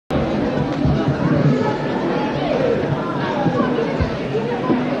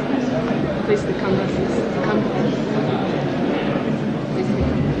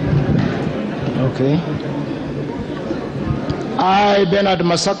Okay. I, Bernard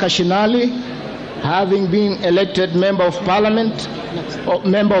Masaka Shinali, having been elected Member of Parliament, or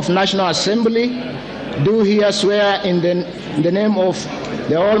Member of National Assembly, do here swear in the name of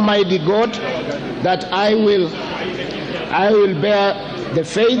the Almighty God that I will bear the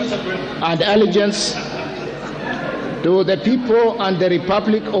faith and allegiance to the people and the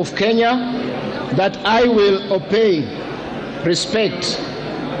Republic of Kenya, that I will obey, respect,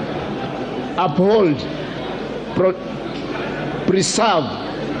 uphold, preserve,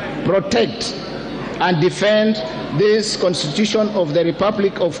 protect, and defend this Constitution of the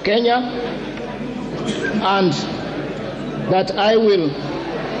Republic of Kenya, and that I will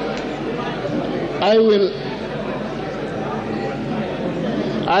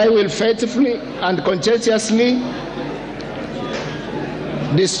faithfully and conscientiously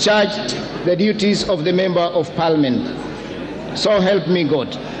discharge the duties of the Member of Parliament. So help me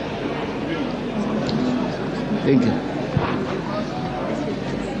God. Thank you.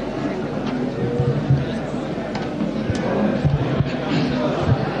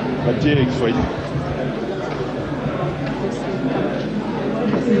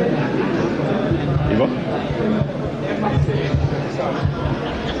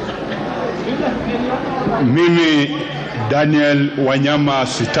 Mimi Daniel Wanyama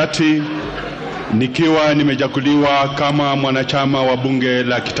Sitati, nikiwa nimechaguliwa kama mwanachama wa bunge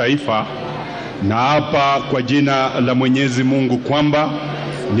la kitaifa, na hapa kwa jina la Mwenyezi Mungu kwamba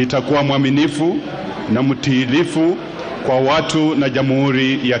nitakuwa mwaminifu na mtiilifu kwa watu na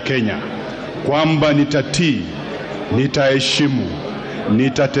Jamhuri ya Kenya, kwamba nitatii, nitaheshimu,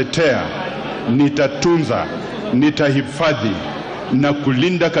 nitatetea, nitatunza, nitahifadhi na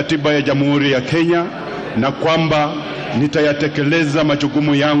kulinda katiba ya Jamhuri ya Kenya, na kwamba nitayatekeleza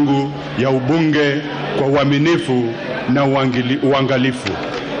majukumu yangu ya ubunge kwa uaminifu na uangalifu.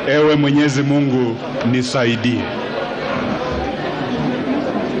 Ewe Mwenyezi Mungu nisaidie.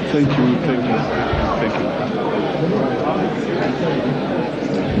 Thank you, thank you, thank you.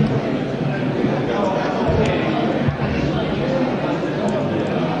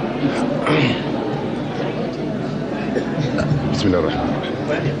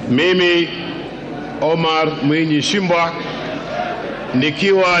 Mimi Omar Mwinyi Shimbwa,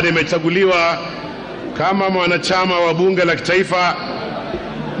 nikiwa nimechaguliwa kama mwanachama wa bunge la kitaifa,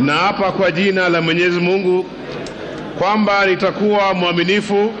 na hapa kwa jina la Mwenyezi Mungu kwamba nitakuwa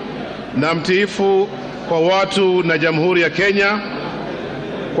mwaminifu na mtiifu kwa watu na Jamhuri ya Kenya,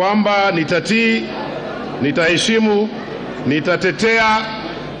 kwamba nitatii, nitaheshimu, nitatetea,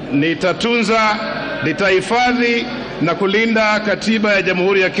 nitatunza, nitahifadhi na kulinda katiba ya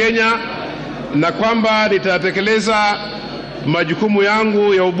Jamhuri ya Kenya, na kwamba nitatekeleza majukumu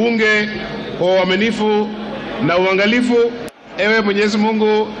yangu ya ubunge kwa uaminifu na uangalifu. Ewe Mwenyezi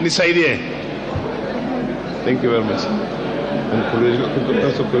Mungu nisaidie. Thank you very much. And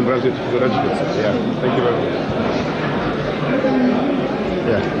also congratulations. Yeah, thank you very much.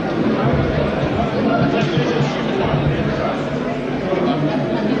 Yeah.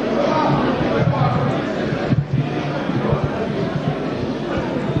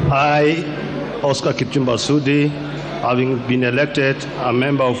 I, Oscar Kipchumba Sudi, having been elected a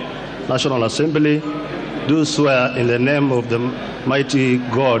member of National Assembly, do swear in the name of the mighty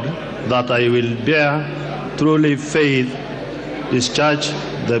God that I will bear truly faith, discharge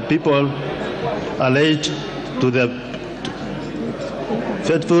the people, alleged to the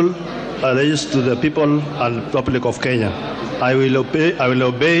faithful, alleged to the people and Republic of Kenya. I will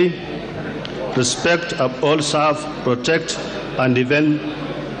obey, respect, uphold, serve, protect, and defend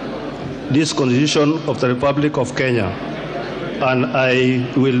this Constitution of the Republic of Kenya, and I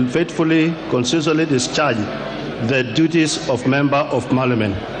will faithfully, consistently discharge the duties of Member of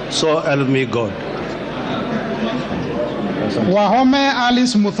Parliament. So help me God. Wahome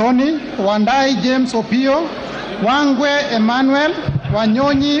Alice Muthoni, Wandai James Opio, Wangwe Emmanuel,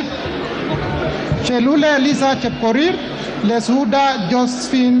 Wanyonyi Chelule Lisa Chepkorir, Lesuda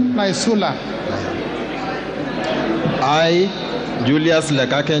Josephine Naisula. I, Julius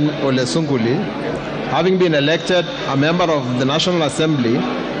Lekaken Olesunguli, having been elected a member of the National Assembly,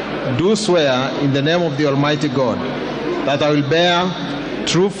 do swear in the name of the Almighty God that I will bear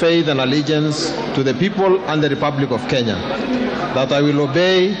true faith and allegiance to the people and the Republic of Kenya, that I will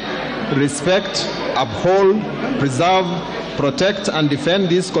obey, respect, uphold, preserve, protect, and defend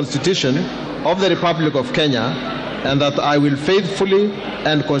this Constitution of the Republic of Kenya, and that I will faithfully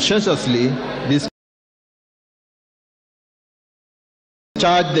and conscientiously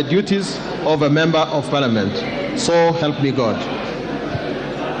discharge the duties of a Member of Parliament. So help me God.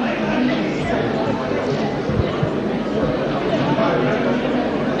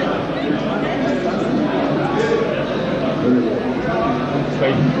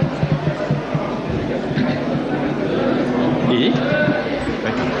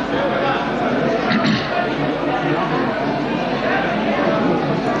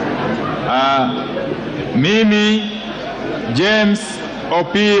 Mimi James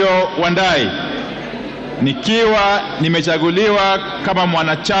Opio Wandai nikiwa nimechaguliwa kama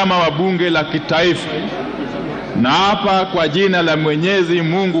mwanachama wa bunge la kitaifa, na hapa kwa jina la Mwenyezi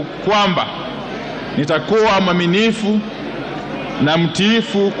Mungu kwamba nitakuwa mwaminifu na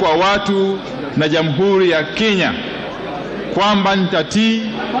mtiifu kwa watu na Jamhuri ya Kenya, kwamba nitatii,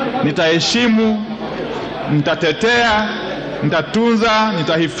 nitaheshimu, nitatetea, nitatunza,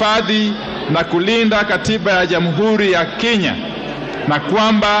 nitahifadhi na kulinda katiba ya Jamhuri ya Kenya, na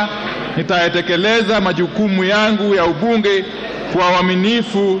kwamba nitatekeleza majukumu yangu ya ubunge kwa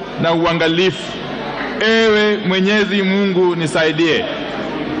uaminifu na uangalifu. Ewe Mwenyezi Mungu nisaidie.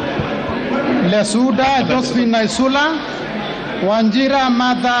 Lesuda Josephine Naisula, Wanjira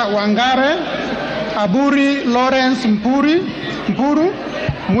Martha Wangare, Aburi Lawrence Mpuru,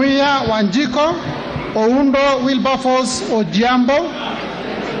 Muya Wanjiko, Oundo Wilberforce Ojiambo,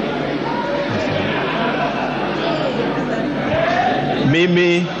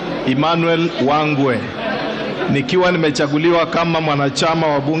 mimi Emmanuel Wangwe nikiwa nimechaguliwa kama mwanachama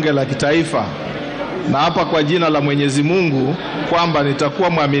wa bunge la kitaifa, na hapa kwa jina la Mwenyezi Mungu kwamba nitakuwa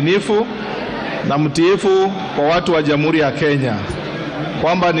mwaminifu na mtiifu kwa watu wa Jamhuri ya Kenya,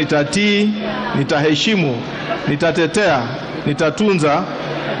 kwamba nitatii, nitaheshimu, nitatetea, nitatunza,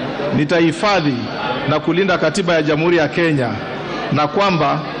 nitahifadhi na kulinda katiba ya Jamhuri ya Kenya, na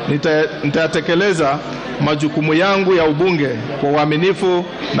kwamba nitatekeleza majukumu yangu ya ubunge kwa uaminifu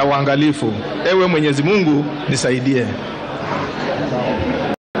na uangalifu. Ewe Mwenyezi Mungu nisaidie.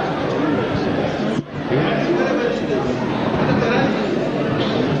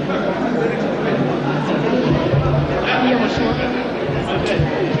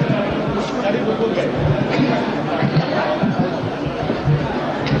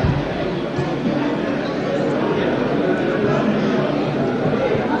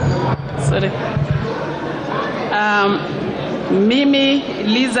 Sorry. Mimi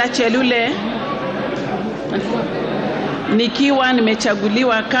Liza Chelule nikiwa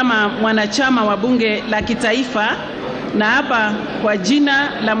nimechaguliwa kama mwanachama wa bunge la kitaifa, na hapa kwa jina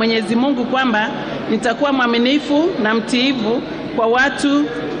la Mwenyezi Mungu kwamba nitakuwa mwaminifu na mtiifu kwa watu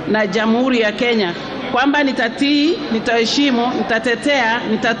na Jamhuri ya Kenya, kwamba nitatii, nitaheshimu, nitatetea,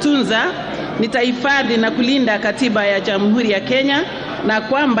 nitatunza, nitahifadhi na kulinda katiba ya Jamhuri ya Kenya, na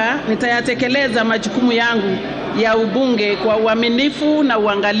kwamba nitayatekeleza majukumu yangu ya ubunge kwa uaminifu na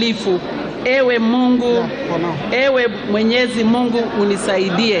uangalifu. Ewe Mungu, ewe Mwenyezi Mungu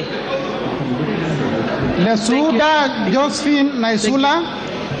unisaidie. Lesuda Josephine Naisula,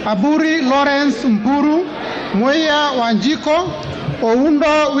 Aburi Lawrence Mpuru, Muya Wanjiko,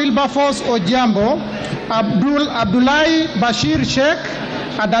 Oundo Wilberforce Ojiambo, Abdullahi Bashir Sheikh,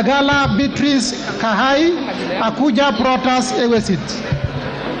 Adagala Beatrice Kahai, Akuja Protas Ewesit.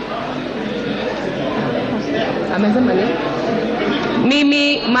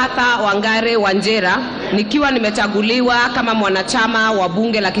 Mimi Martha Wangare Wanjera nikiwa nimechaguliwa kama mwanachama wa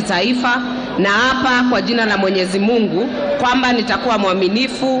bunge la kitaifa, na hapa kwa jina la Mwenyezi Mungu kwamba nitakuwa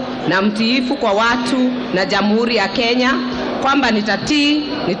mwaminifu na mtiifu kwa watu na Jamhuri ya Kenya, kwamba nitatii,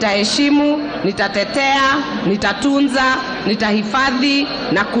 nitaheshimu, nitatetea, nitatunza, nitahifadhi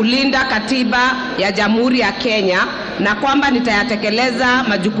na kulinda katiba ya Jamhuri ya Kenya, na kwamba nitayatekeleza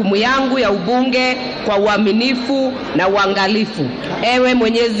majukumu yangu ya ubunge kwa uaminifu na uangalifu. Ewe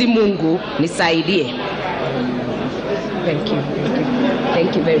Mwenyezi Mungu nisaidie. Thank you.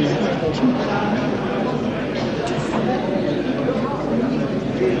 Thank you very much.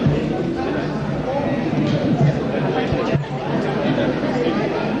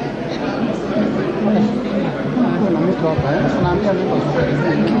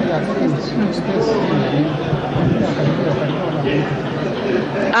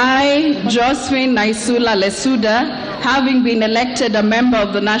 I, Josephine Naisula Lesuda, having been elected a member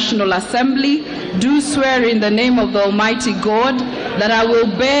of the National Assembly, do swear in the name of the Almighty God that I will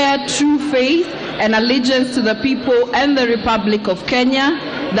bear true faith and allegiance to the people and the Republic of Kenya,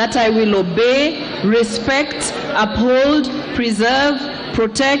 that I will obey, respect, uphold, preserve,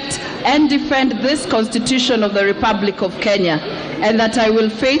 protect, and defend this Constitution of the Republic of Kenya, and that I will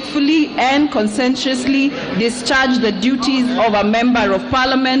faithfully and conscientiously discharge the duties of a Member of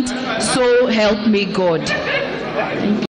Parliament, so help me God.